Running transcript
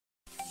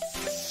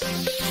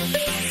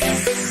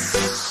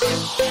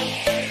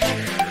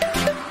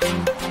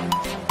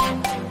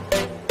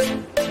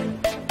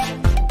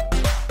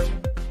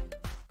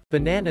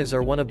Bananas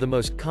are one of the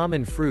most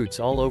common fruits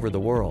all over the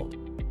world.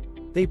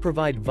 They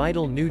provide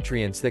vital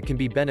nutrients that can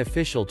be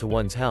beneficial to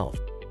one's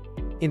health.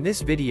 In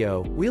this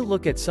video, we'll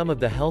look at some of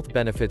the health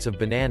benefits of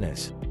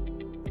bananas.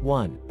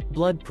 1.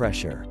 Blood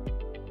pressure.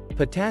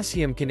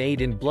 Potassium can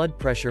aid in blood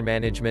pressure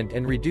management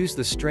and reduce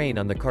the strain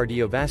on the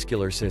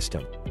cardiovascular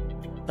system.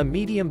 A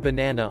medium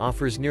banana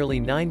offers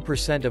nearly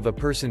 9% of a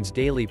person's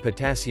daily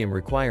potassium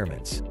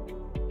requirements.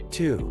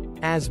 2.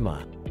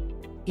 Asthma.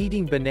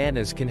 Eating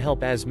bananas can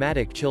help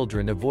asthmatic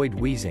children avoid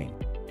wheezing.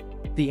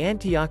 The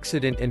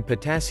antioxidant and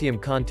potassium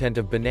content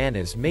of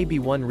bananas may be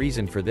one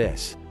reason for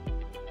this.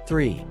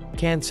 3.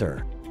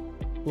 Cancer.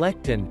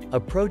 Lectin, a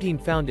protein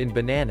found in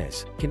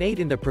bananas, can aid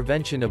in the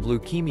prevention of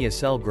leukemia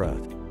cell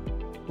growth.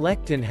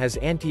 Lectin has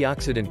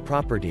antioxidant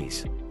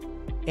properties.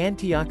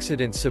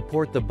 Antioxidants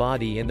support the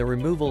body in the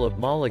removal of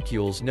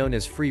molecules known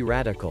as free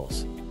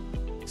radicals.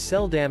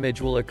 Cell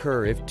damage will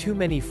occur if too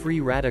many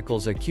free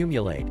radicals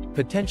accumulate,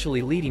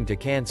 potentially leading to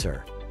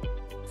cancer.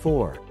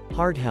 4.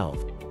 Heart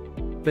health.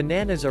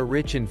 Bananas are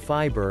rich in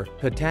fiber,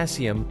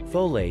 potassium,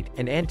 folate,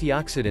 and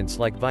antioxidants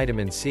like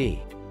vitamin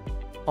C.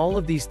 All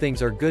of these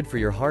things are good for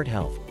your heart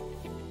health.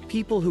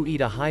 People who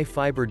eat a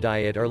high-fiber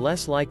diet are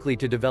less likely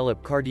to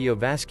develop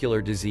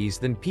cardiovascular disease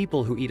than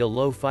people who eat a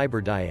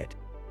low-fiber diet.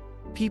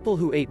 People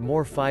who ate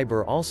more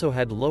fiber also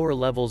had lower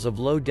levels of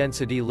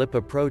low-density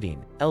lipoprotein,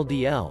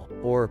 LDL,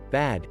 or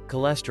bad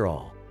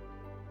cholesterol.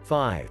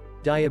 5.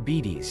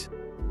 Diabetes.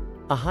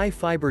 A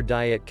high-fiber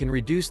diet can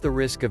reduce the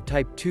risk of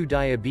type 2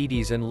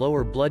 diabetes and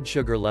lower blood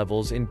sugar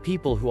levels in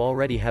people who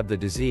already have the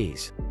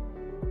disease.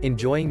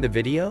 Enjoying the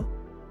video?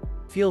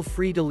 Feel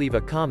free to leave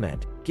a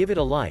comment, give it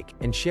a like,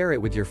 and share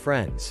it with your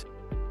friends.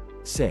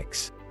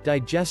 6.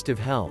 Digestive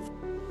health.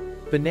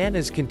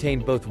 Bananas contain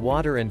both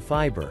water and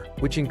fiber,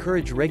 which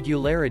encourage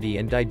regularity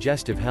and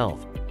digestive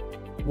health.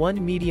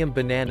 One medium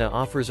banana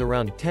offers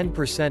around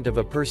 10% of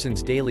a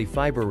person's daily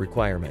fiber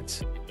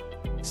requirements.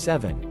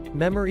 7.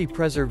 Memory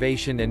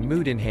preservation and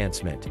mood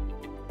enhancement.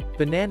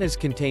 Bananas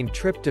contain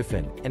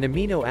tryptophan, an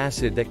amino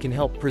acid that can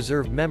help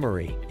preserve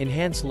memory,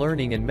 enhance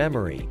learning and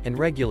memory, and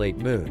regulate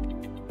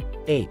mood.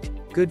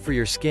 8. Good for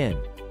your skin.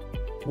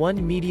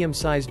 One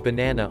medium-sized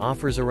banana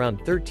offers around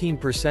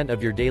 13%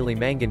 of your daily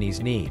manganese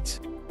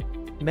needs.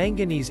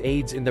 Manganese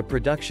aids in the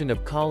production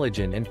of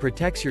collagen and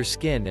protects your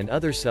skin and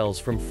other cells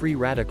from free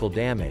radical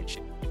damage.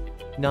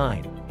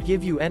 9.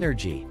 Give you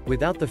energy,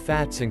 without the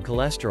fats and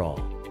cholesterol.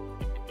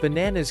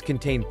 Bananas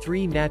contain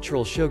 3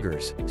 natural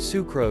sugars,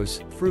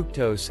 sucrose,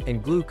 fructose,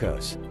 and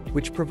glucose,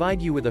 which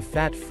provide you with a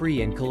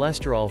fat-free and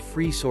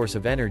cholesterol-free source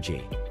of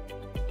energy.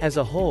 As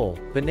a whole,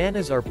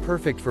 bananas are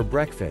perfect for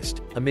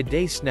breakfast, a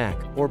midday snack,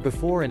 or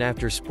before and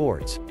after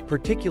sports,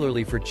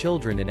 particularly for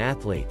children and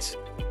athletes.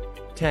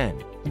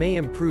 10. May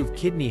improve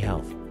kidney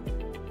health.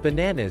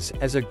 Bananas,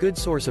 as a good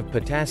source of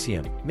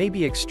potassium, may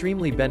be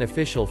extremely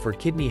beneficial for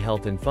kidney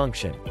health and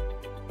function.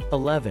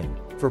 11.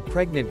 For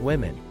pregnant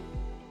women.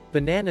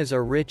 Bananas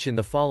are rich in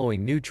the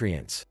following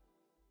nutrients: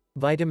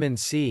 vitamin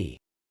C,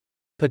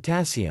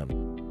 potassium,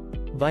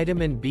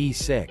 vitamin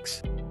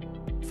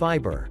B6,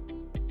 fiber.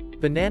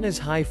 Bananas'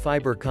 high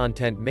fiber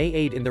content may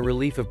aid in the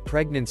relief of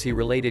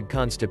pregnancy-related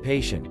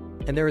constipation,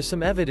 and there is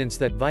some evidence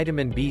that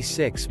vitamin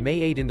B6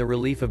 may aid in the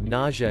relief of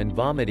nausea and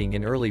vomiting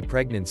in early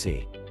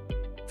pregnancy.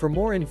 For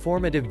more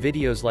informative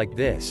videos like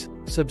this,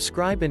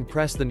 subscribe and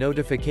press the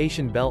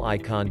notification bell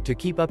icon to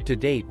keep up to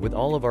date with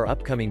all of our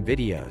upcoming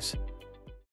videos.